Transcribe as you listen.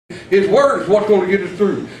His word is what's going to get us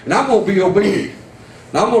through. And I'm going to be obedient.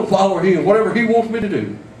 And I'm going to follow Him. Whatever He wants me to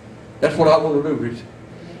do. That's what I want to do, Richard.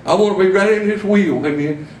 I want to be right in His will.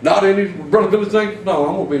 Amen. Not in His, Brother Billy thinks, no,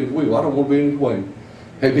 I'm going to be in His will. I don't want to be in His way.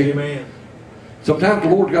 Amen. Amen. Sometimes the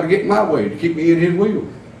Lord's got to get in my way to keep me in His will.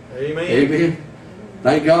 Amen. Amen.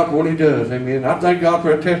 Thank God for what He does. Amen. I thank God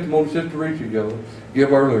for a testimony Sister Rita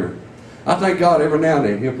gave earlier. I thank God every now and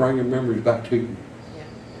then He'll bring your memories back to you.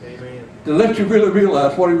 Amen. To let you really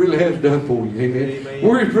realize what He really has done for you. Amen. Amen.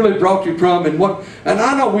 Where He's really brought you from and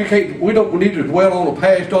I know we don't need to dwell on the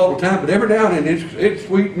past all the time, but every now and then it's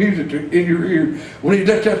sweet music in your ear when He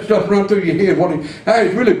lets that stuff run through your head, how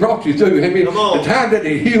He's really brought you through. Amen. The time that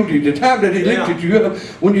He healed you, the time that He lifted you up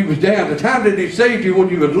when you was down, the time that He saved you when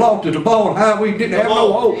you was lost at the ball highway, you didn't have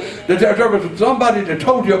no hope. That there was somebody that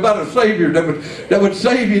told you about a Savior that would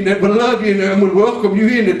save you and that would love you and would welcome you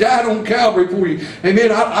in, that died on Calvary for you.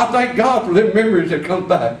 Amen. I thank God for them memories that come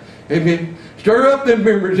back. Amen. Stir up them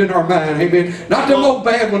memories in our mind. Amen. Not them old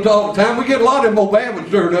bad ones all the time. We get a lot of them old bad ones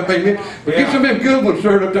stirred up. Amen. But get some of them good ones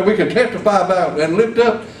stirred up that we can testify about and lift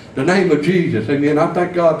up the name of Jesus. Amen. I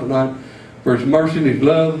thank God tonight for His mercy and His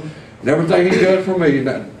love and everything He does for me.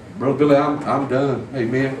 And Brother Billy, I'm done.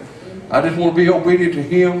 Amen. I just want to be obedient to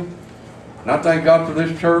Him. And I thank God for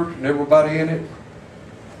this church and everybody in it.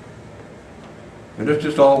 And let's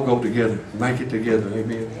just all go together. Make it together.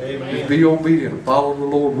 Amen. Amen. Just be obedient and follow the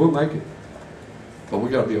Lord. We'll make it. But we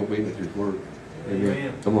got to be obedient to His word. Amen.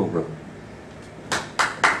 Amen. Come on, brother.